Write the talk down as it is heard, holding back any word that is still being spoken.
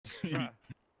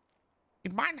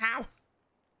You might now.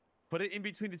 Put it in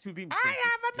between the two beams. I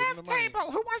have a meth table.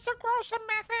 Who wants to grow some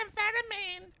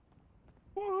methamphetamine?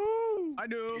 Woohoo! I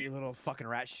do. You little fucking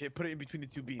rat shit. Put it in between the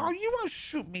two beams. Oh, you won't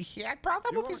shoot me here, bro.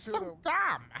 That would be so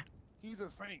dumb. He's a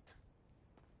saint.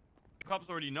 The cops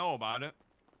already know about it.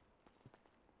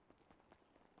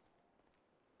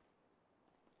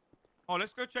 Oh,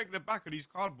 let's go check the back of these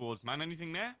cardboards, man.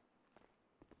 Anything there?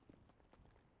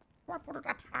 Why put it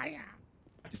up higher?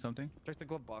 Do something? Check the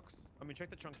glove box. I mean, check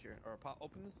the trunk here. Or pop.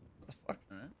 Open this. What the fuck?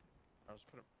 All right. I'll just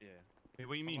put it. Yeah. Wait,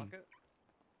 what do you mean? Unlock it.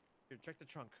 Here, check the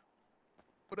trunk.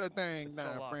 Put that thing It's still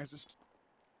down, locked. Francis.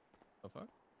 The fuck?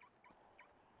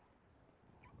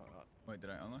 Wait, did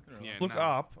I unlock it or Yeah, Look no.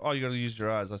 up. Oh, you gotta use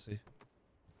your eyes. I see.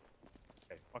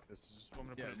 Okay, fuck this. Just want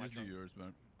me to Yeah, put it in my just do trunk. yours,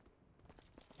 man.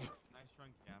 Nice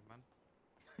trunk, yeah, man.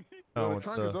 No, the it's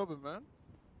trunk is open, man.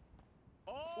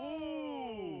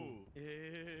 Oh! Yeah.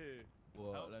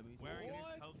 Well, let me. Wearing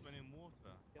What? this helps when in water.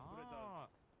 Guess what it Ah, does?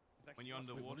 It's actually when you're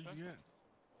possible. underwater. What did you get?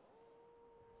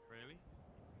 Really?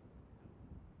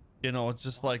 You know, it's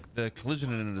just like the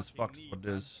collision in it is fucked. What it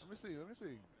is. Let me see. Let me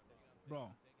see.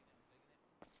 Bro.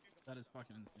 That is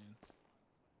fucking insane.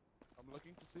 I'm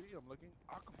looking to see. I'm looking.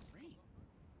 Aquamarine.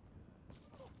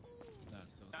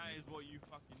 That's so That sick. is what you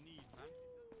fucking need, man.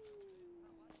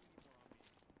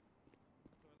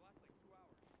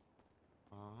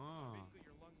 Ah. Basically,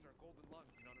 your lungs are golden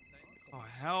lungs. You know what I'm saying? Oh,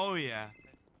 hell yeah.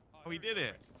 Oh, he did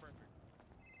it. Perfect.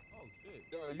 Oh, shit.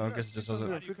 Yo, I you got guess it just doesn't-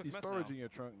 650 How do you cook storage meth in your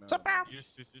trunk now. What's up, pal?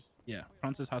 Just. Yeah,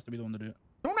 Francis has to be the one to do it.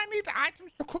 Don't I need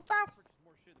items to cook though? Purchase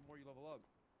more shit the more you level up.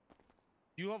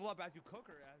 Do you level up as you cook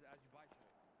or as you buy shit?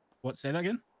 What? Say that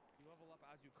again? Do you level up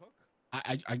as you cook?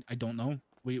 I don't know.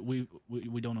 We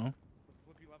don't know. Was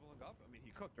Flippy leveling up? I mean,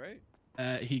 he cooked, right?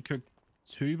 He cooked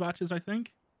 2 batches, I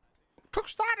think. Cook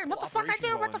started. What the fuck I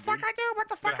do? What the fuck I do? What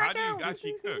the But fuck how I do you do?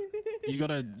 actually cook? You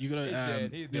gotta He's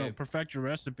you know, dead. perfect your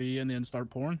recipe and then start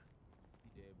pouring.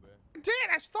 He did, bro. I did.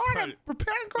 I started Right.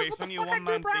 preparing Wait, goods. it's What only the a fuck I do,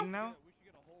 one-man bro? thing now? We should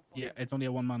get a whole fucking- Yeah, it's only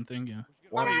a 1-man thing. Yeah. we should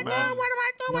get What do a I whole- do? man. What do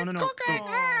I do? No, It's no, no. cooking.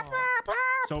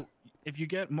 So- So if you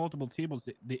get multiple tables,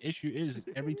 the issue is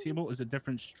every table is a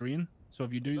different strain. So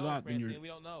if you do No, that, then Francine, we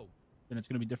don't know. it's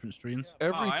gonna be different strains.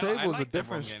 Every Oh, I table is a like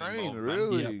different everyone getting strain, involved,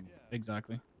 man. really.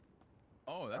 Exactly.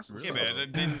 Oh, that's That's real. Yeah,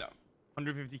 but then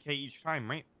 150k each time,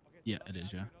 right? Yeah, it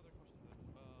is, yeah.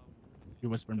 You're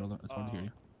whispering, brother. It's hard to hear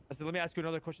you. I said, let me ask you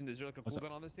another question. Is there like a What's up?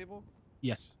 cooldown on this table?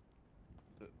 Yes.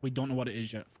 We don't know what it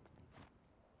is yet.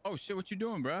 Oh shit, what you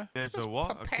doing, bro? There's Just a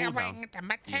what? A cooldown. preparing the You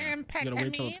gotta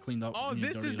wait till it's methamphetamine. cleaned up. Oh, and you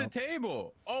this dirty is it the up.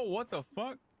 table. Oh, what the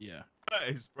fuck? Yeah. That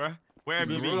is, bruh. Where have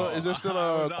Is you there been? still, is there still I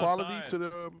a was quality outside. to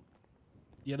the?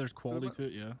 Yeah, there's quality to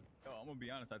it. Yeah. Yo, I'm gonna be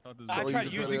honest. I thought this So I was. you tried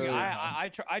just using.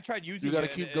 gotta- I tried using. You got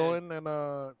to it keep and- going and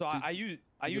So I used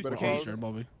get better We're K's. not quality? sure,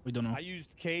 Bobby. We don't know. I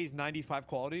used K's 95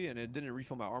 quality, and it didn't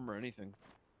refill my armor or anything.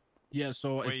 Yeah.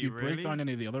 So Wait, if you break really? down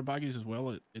any of the other baggies as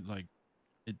well, it like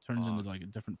it turns Oh. into like a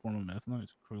different form of meth now.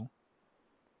 It's cruel.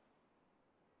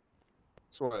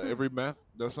 So what, every meth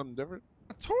does something different?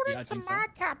 According Yeah, I to think so. my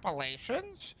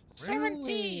calculations,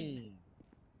 17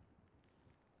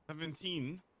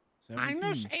 17. 17.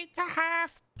 minus 8.5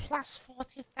 plus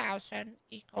 40,000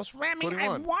 equals Remy. I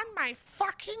 21. won my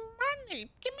fucking money.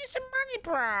 Give me some money,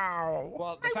 bro.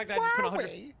 Well, the My fact that I just spent 100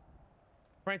 Wowie.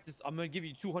 Francis, I'm gonna give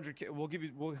you 200K. We'll give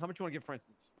you. Well, how much you want to give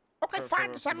Francis? Okay, for- fine.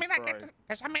 for- Does for that the mean I get? Ferrari.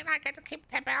 Does that mean I get to keep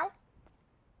the bell?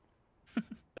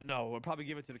 No, we'll probably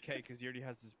give it to the K because he already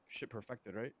has this shit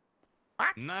perfected, right?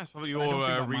 Nah, it's probably I don't all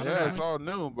think that research. Yeah, it's all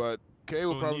new, but Kay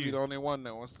will So probably be new. the only one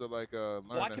that wants to like learn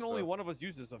Why that can only stuff. one of us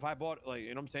use this? If I bought, like, you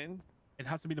know what I'm saying? It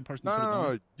has to be the person. No, who put it no,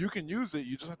 down. no. You can use it.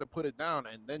 You just have to put it down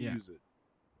and then Yeah. use it.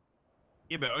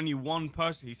 Yeah, but only one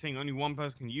person. He's saying only one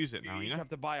person can use it now. You You each know. have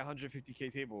to buy a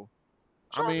 150K table.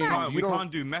 So I mean, now- Can't- you we don't.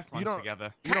 can't do meth runs don't-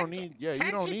 together. You don't Can't- need. Yeah, you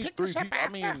can't don't he need pick 3 this up people. I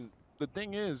after? mean, the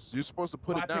thing is, you're supposed to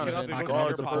put Well, I it down pick it and up then and go to guard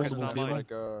your the pocket, person it's who's not mine. like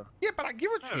Yeah, but I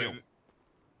give it to No, you.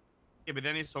 Yeah, but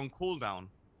then it's on cooldown.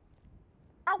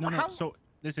 Oh, No, no. how? So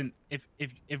listen, if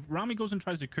Rami goes and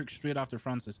tries to cook straight after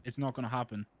Francis, it's not gonna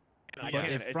happen. I But can't.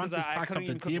 if It says Francis I packs couldn't up the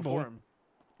even cook before table, him.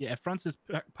 Yeah, if Francis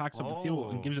packs up the table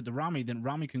and Oh. gives it to Rami, then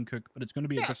Rami can cook, but it's gonna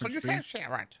be a yeah, so different you strain. can't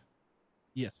share it.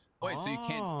 Yes. Wait, so you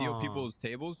can't steal Oh. people's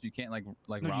tables? You can't like No,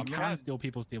 you rob them? can steal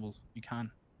people's tables. You can.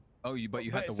 Oh, but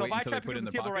you have to So wait if I until try they to put it in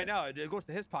pick the up the table pocket. right now, it goes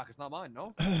to his pockets, not mine.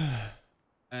 No.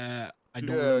 I don't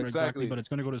Yeah, remember exactly, exactly. but it's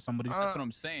gonna go to somebody's. That's what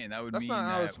I'm saying. That would That's mean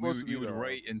not how it's that supposed to be, you would though,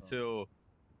 wait so. until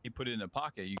he put it in the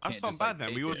pocket. You can't That's not just, bad like, then.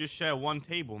 take We all it. just share one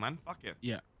table, man. Fuck it.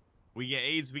 Yeah. We get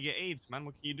AIDS. We get AIDS, man.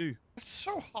 What can you do? It's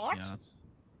so hot. Yeah, that's.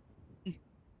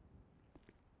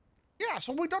 Yeah, Yeah,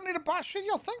 so we don't need to buy shit.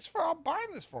 Yo, thanks for buying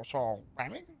this for us all,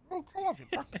 Remy. We'll call off you,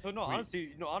 bro. So no, Wait.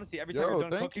 honestly, every time Yo, you're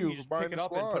done thank cooking, you you for just buying pick it the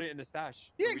up and squad. put it in the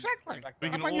stash. Yeah, So we just exactly. put it back We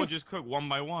down. can when all you- just cook one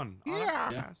by one. Oh, Yeah.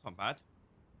 that's not bad.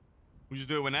 We just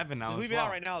do it whenever now. Just as leave it well.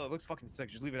 out right now. That looks fucking sick.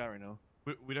 Just leave it out right now.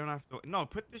 We don't have to. No,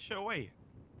 put this shit away. Hey,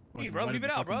 Fucking bro, right leave at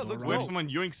it the out, bro. fucking Looks door, What if dope. someone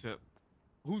yoinks it?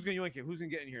 Who's gonna yoink it? Who's gonna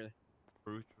get in here?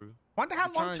 True. Wonder how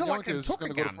You long try and till I yoink can it, it's took gonna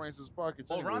go to again. Francis' pockets.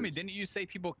 Well, Rami, anyways. didn't you say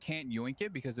people can't yoink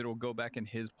it because it'll go back in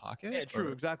his pocket? Yeah, true,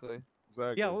 Or- exactly.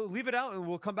 Exactly. Yeah, well, leave it out and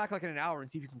we'll come back like in an hour and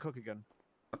see if you can cook again.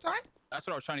 Okay. That's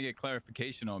what I was trying to get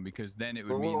clarification on, because then it would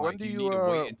But mean when like do you you, need to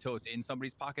wait until it's in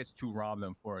somebody's pockets to rob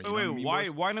them for it. You know Wait, what I mean, why?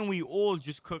 boys? Why don't we all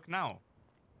just cook now?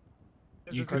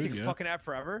 Does You this gonna could, take yeah. fucking app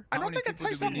forever? I How don't many think it people do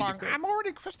takes we that need to long. cook? I'm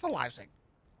already crystallizing.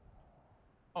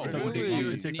 Oh, It doesn't take really? long. you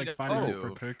It takes need like us 5 to minutes do? per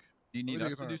cook. Do you need Let me us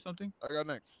take to a do turn. something? I got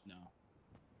next. No.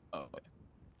 Oh, okay.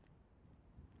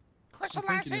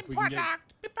 Crystallizing if we can get-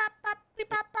 product. Beep, bop, bop, beep,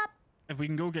 bop, bop. If we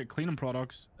can go get cleaning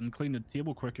products and clean the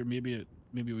table quicker, maybe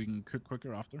we can cook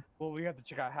quicker after. Well, we have to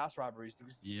check out house robberies.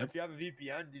 Yep. If you have a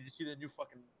VPN, did you see the new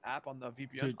fucking app on the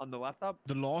VPN Dude. on the laptop?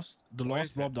 The Lost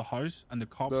is robbed the house, and the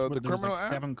cops. The there was criminal like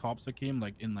app? 7 cops that came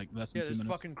like in like less Yeah, than 2 there's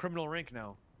minutes. fucking criminal rank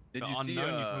now. Did The you see? unknown, you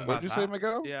talking What about did you say, that?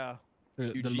 Miguel? Yeah. The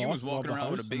Eugene was Lost robbed walking the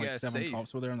around with house, a big and like ass 7 safe.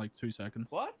 cops were there in like 2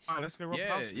 seconds. What? Alright, let's go rob Yeah,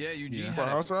 houses. yeah. Eugene Yeah. had For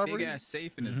house a big robbery? ass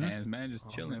safe in his Mhm. hands, man, just Oh,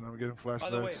 chilling. man, I'm getting flashbacks. By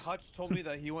the way, Hutch told me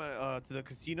that he went to the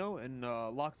casino and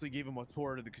Loxley gave him a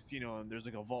tour to the casino and there's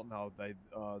like a vault now.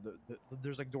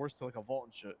 There's like doors to like a vault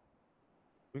and shit.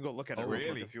 We can go look at it Oh, real quick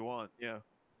really? if you want. Yeah.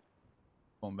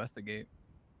 Go investigate.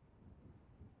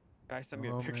 Guys, send me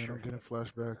a Oh, man, picture. I'm getting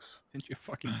flashbacks. Sent you a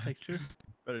fucking picture.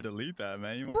 Better delete that,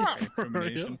 man. You Bruh, want for real?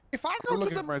 incrimination. If I Go go look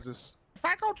to at the Francis. if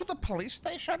I go to the police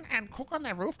station and cook on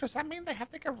their roof, does that mean they have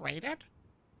to get raided?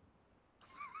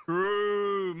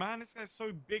 True, man. This guy's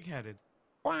so big-headed.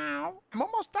 Wow. I'm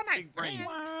almost done, I Big brain. think.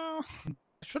 Wow. I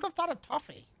should have thought of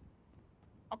toffee.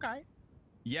 Okay.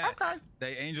 Yes. Okay.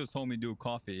 The angels told me to do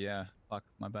coffee. Yeah. Fuck.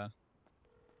 My bad.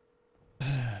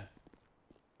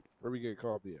 Where we get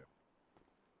coffee at?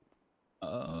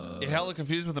 You're hella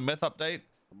confused with the meth update?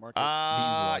 The market?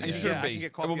 You yeah. shouldn't Yeah, I be. can get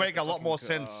It will coffee make at a the lot more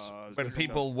fucking, sense when this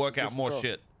people work out Just more go.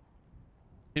 shit.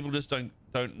 People just don't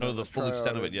know the Let's full try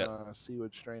extent out of it yet. and, see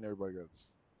what strain everybody gets.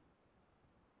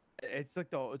 It's like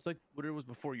what it was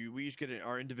before you. We each get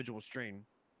our individual strain,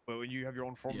 but when you have your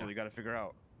own formula, Yeah. you got to figure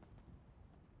out.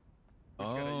 You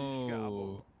just gotta-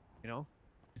 Oh. you know.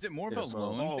 Is it more of Yeah, a so-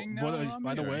 loan Oh, thing but now?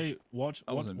 by the Rami, or- way, watch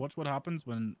I wasn't- what happens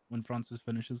when Francis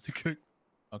finishes the cook.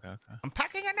 Okay. Okay. I'm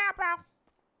packing it now, bro.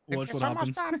 Watch It's what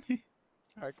almost happens. done.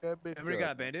 Pack that bitch Remember you got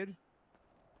a up. Band-Aid?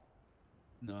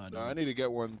 No, I No, don't. I need to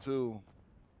get one too.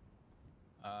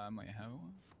 I might have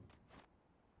one.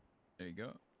 There you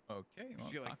go. Okay. You Well,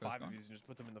 should get like taco's 5 of gone. these and just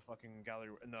put them in the fucking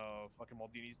gallery in the fucking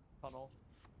Maldini's tunnel.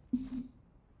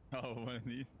 Oh, one of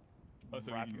these. Oh,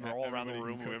 so Wrap we them can- all around the everybody can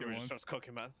room. cook at Whoever just once. starts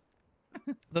cooking meth.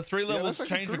 The 3 levels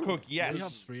that's actually change the true. cook, We have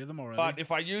yes. 3 of them already. But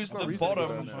if I use There's no the reason to do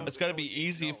bottom, that now. it's going to be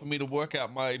easier for me to work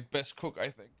out my best cook, I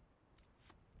think.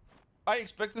 I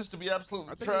expect this to be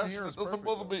absolutely I think in trash. here It is doesn't perfect,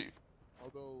 bother though. me.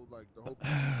 Although, like, the whole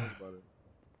person knows about it.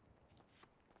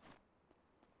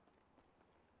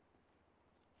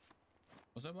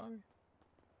 What's up, Bobby?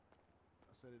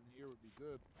 I said in here would be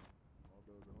good.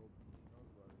 Although the whole person knows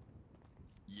about it.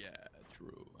 Yeah,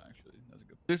 true. Actually, that's a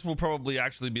good. This will probably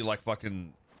actually be like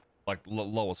fucking, like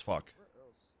low as fuck. Where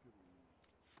else could we?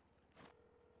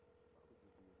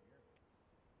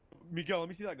 Probably be in here. Miguel, let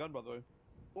me see that gun, by the way.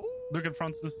 Look at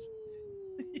Francis.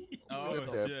 Oh, Look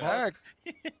at that shit. bag.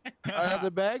 I got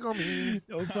the bag on me.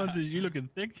 Oh, Francis, you looking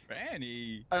thick.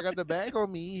 Franny. I got the bag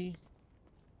on me.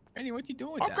 Franny, what you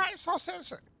doing? with that? Okay, so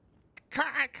since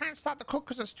I can't start the cook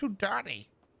because it's too dirty.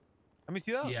 Let me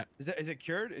see that. Yeah. Is it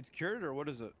cured? It's cured or what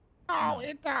is it? No,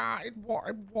 No. it wore.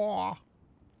 Let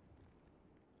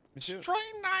me see it. Strain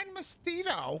 9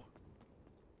 mosquito.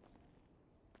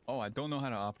 Oh, I don't know how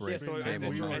to operate so the it's-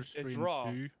 table. it's- now. it's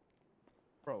raw.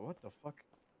 Bro, what the fuck?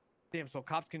 Damn, so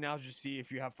cops can now just see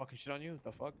if you have fucking shit on you?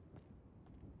 The fuck?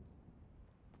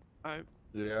 Alright.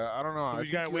 Yeah, I don't know. So I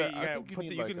you gotta think wait, I you gotta think you put the,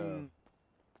 need you like can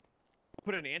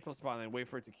put an antle spot and wait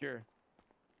for it to cure.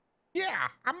 Yeah,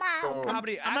 I'm out. Oh. How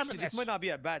many I remember actually this this. might not be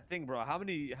a bad thing, bro. How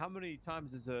many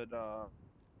times is it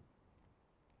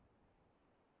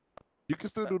you can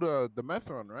still do the meth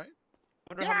run, right?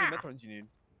 I wonder how many Yeah. meth runs you need.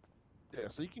 Yeah,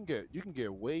 so you can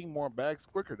get way more bags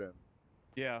quicker then.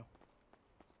 Yeah.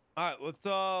 Alright, let's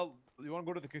you wanna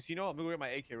go to the casino? I'm gonna go get my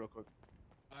AK real quick.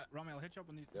 Rami, I'll hit you up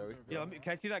on these Yeah, things. we over Yeah, here.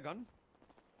 can I see that gun?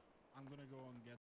 I'm gonna go and get